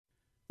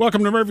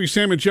Welcome to Murphy,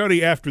 Sam, and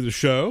Jody after the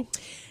show.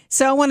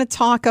 So I want to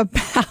talk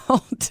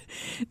about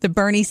the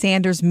Bernie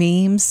Sanders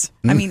memes.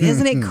 I mean,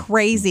 isn't it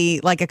crazy?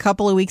 Like a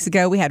couple of weeks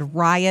ago, we had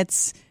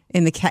riots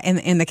in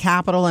the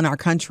Capitol in our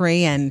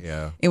country, and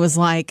it was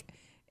like,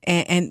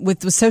 and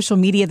with social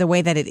media the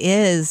way that it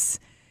is,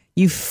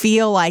 you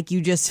feel like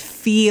you just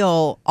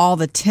feel all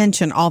the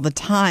tension all the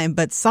time.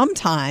 But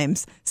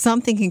sometimes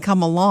something can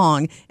come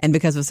along, and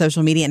because of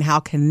social media and how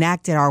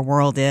connected our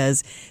world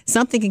is,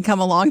 something can come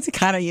along to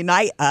kind of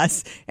unite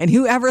us. And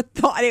whoever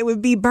thought it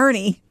would be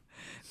Bernie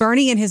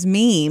and his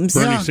memes.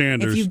 Bernie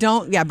Sanders. If you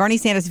don't, Bernie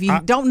Sanders. If you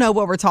don't know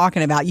what we're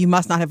talking about, you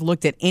must not have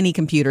looked at any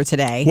computer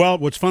today. Well,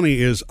 what's funny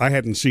is I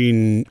hadn't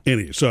seen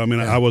any. So, I mean,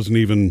 I wasn't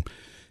even,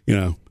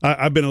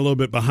 I've been a little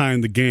bit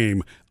behind the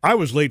game. I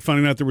was late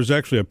finding out there was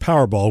actually a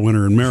Powerball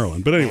winner in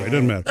Maryland. But anyway, it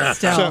doesn't matter.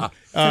 Still, so,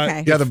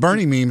 okay. Yeah, the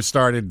Bernie meme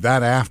started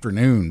that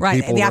afternoon.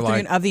 Right, People the were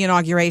afternoon of the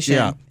inauguration.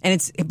 Yeah. And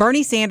it's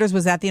Bernie Sanders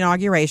was at the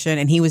inauguration,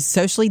 and he was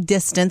socially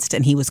distanced,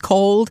 and he was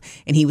cold,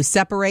 and he was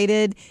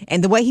separated.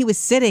 And the way he was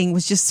sitting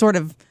was just sort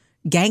of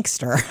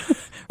gangster,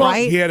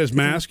 right? He had his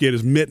mask, he had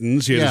his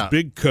mittens, he had his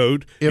big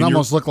coat. It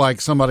almost looked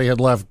like somebody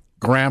had left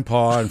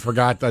Grandpa and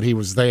forgot that he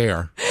was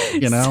there,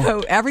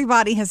 So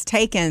everybody has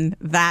taken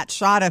that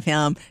shot of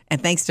him,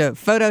 and thanks to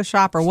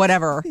Photoshop or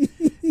whatever,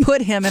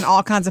 put him in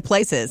all kinds of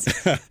places.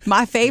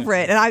 My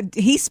favorite, and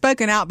he's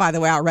spoken out, by the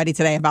way, already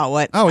today about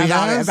what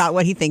about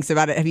what he thinks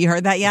about it. Have you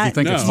heard that yet? You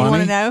think it's Do funny? you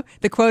want to know?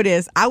 The quote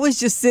is, "I was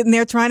just sitting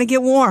there trying to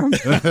get warm."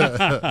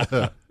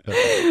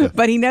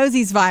 But he knows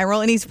he's viral,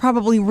 and he's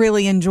probably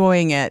really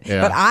enjoying it. Yeah.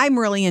 But I'm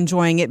really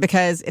enjoying it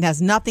because it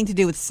has nothing to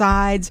do with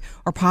sides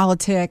or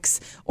politics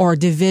or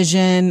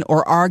division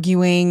or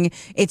arguing.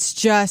 It's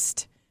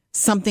just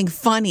something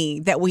funny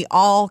that we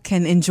all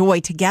can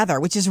enjoy together,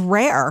 which is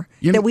rare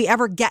that we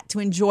ever get to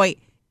enjoy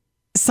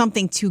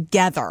something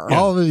together.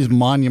 All of these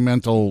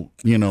monumental,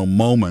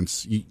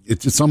 moments,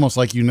 it's almost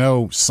like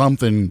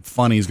something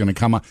funny is going to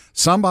come up.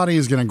 Somebody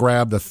is going to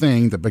grab the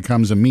thing that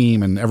becomes a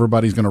meme, and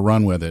everybody's going to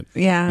run with it.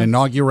 Yeah.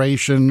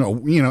 Inauguration,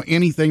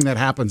 anything that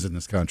happens in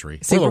this country.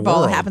 Super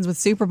Bowl. It happens with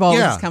Super Bowl.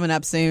 Yeah. It's coming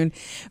up soon.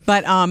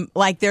 But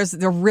there's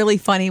the really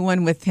funny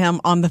one with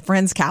him on the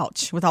Friends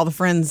couch with all the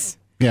friends.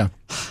 Yeah.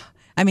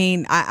 I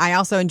mean, I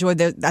also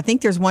enjoyed I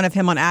think there's one of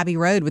him on Abbey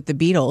Road with the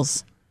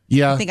Beatles.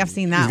 Yeah. I think I've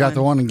seen that He's got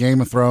the one in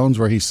Game of Thrones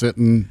where he's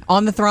sitting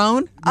on the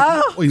throne.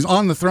 Oh, well, he's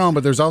on the throne,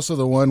 but there's also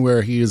the one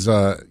where he's,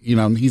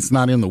 he's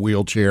not in the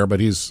wheelchair, but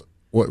he's,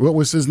 what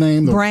was his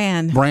name?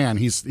 Bran. Bran.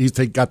 He's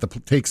takes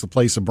the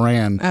place of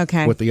Bran.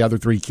 Okay. With the other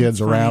three kids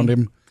around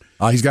him.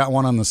 He's got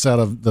one on the set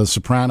of The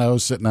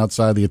Sopranos sitting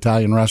outside the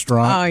Italian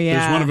restaurant. Oh, yeah.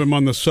 There's one of them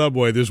on the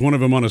subway. There's one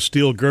of them on a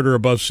steel girder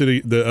above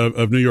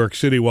of New York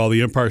City while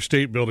the Empire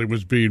State Building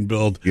was being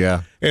built.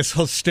 Yeah. It's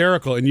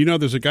hysterical. And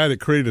there's a guy that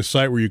created a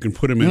site where you can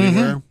put him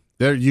anywhere.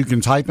 There, you can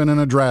type in an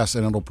address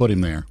and it'll put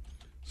him there.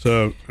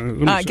 So,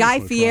 Guy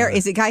Fieri,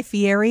 is it Guy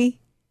Fieri?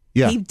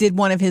 Yeah. He did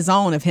one of his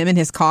own of him in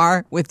his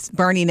car with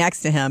Bernie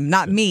next to him.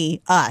 Not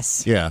me,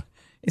 us. Yeah.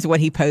 Is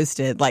what he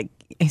posted. Like,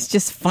 it's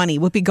just funny.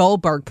 Whoopi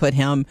Goldberg put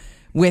him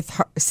with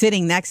her,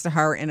 sitting next to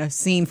her in a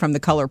scene from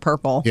The Color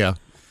Purple. Yeah.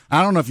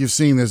 I don't know if you've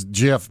seen this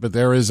GIF, but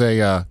there is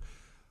I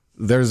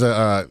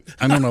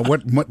don't know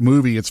what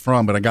movie it's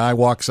from, but a guy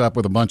walks up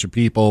with a bunch of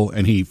people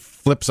and he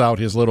flips out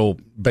his little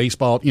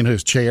baseball,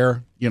 his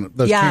chair,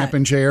 those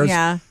camping chairs.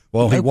 Yeah.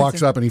 Well, he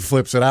walks up and he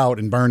flips it out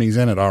and Bernie's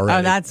in it already.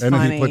 Oh, that's and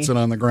funny. then he puts it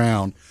on the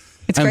ground.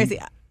 It's crazy.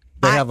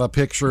 They have a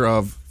picture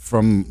of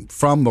from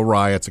the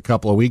riots a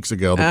couple of weeks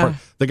ago.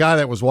 The guy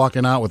that was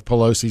walking out with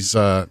Pelosi's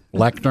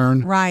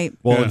lectern. Right.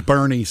 Well, it's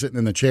Bernie sitting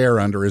in the chair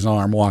under his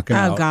arm walking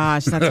out. Oh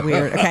gosh, that's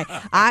weird. Okay,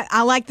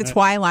 I like the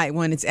Twilight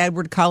one. It's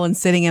Edward Cullen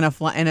sitting in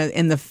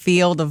in the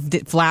field of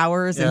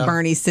flowers, and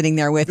Bernie's sitting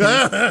there with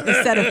him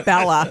instead of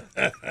Bella.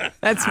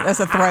 That's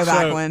a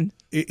throwback one.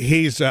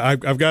 He's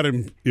I've got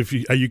him. If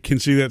you can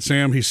see that,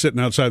 Sam, he's sitting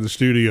outside the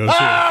studio.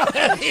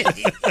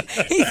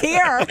 He's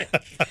here.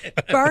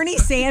 Bernie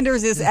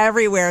Sanders is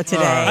everywhere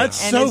today.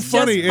 That's and so it's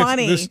funny. Just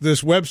funny.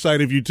 This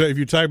website, if you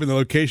type in the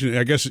location,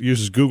 I guess it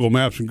uses Google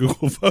Maps and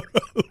Google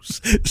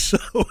Photos. So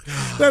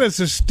that is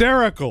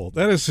hysterical.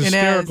 That is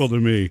hysterical to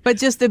me. But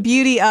just the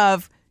beauty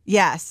of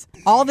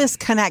all this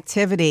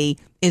connectivity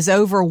is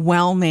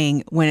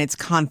overwhelming when it's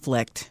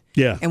conflict.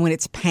 Yeah. And when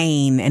it's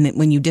pain and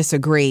when you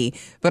disagree.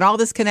 But all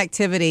this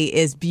connectivity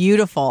is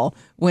beautiful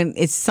when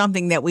it's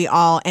something that we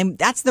all, and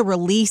that's the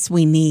release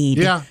we need.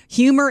 Yeah.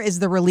 Humor is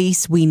the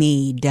release we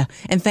need.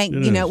 And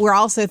we're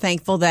also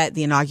thankful that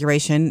the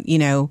inauguration,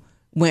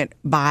 went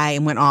by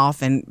and went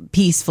off and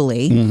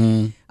peacefully.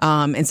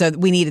 Mm-hmm. And so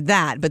we needed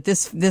that. But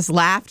this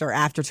laughter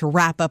after to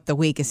wrap up the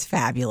week is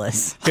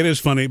fabulous. It is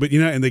funny, but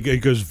and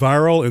it goes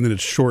viral and then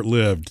it's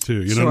short-lived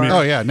too. You know what I mean?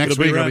 Oh yeah, next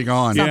week it'll be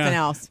gone. Something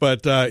else.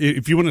 But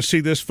if you want to see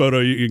this photo,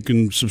 you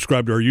can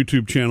subscribe to our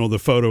YouTube channel. The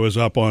photo is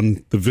up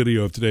on the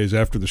video of today's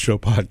After the Show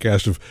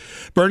podcast of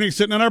Bernie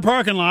sitting in our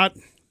parking lot.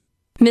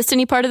 Missed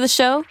any part of the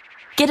show?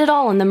 Get it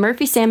all on the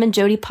Murphy, Sam, and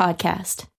Jody podcast.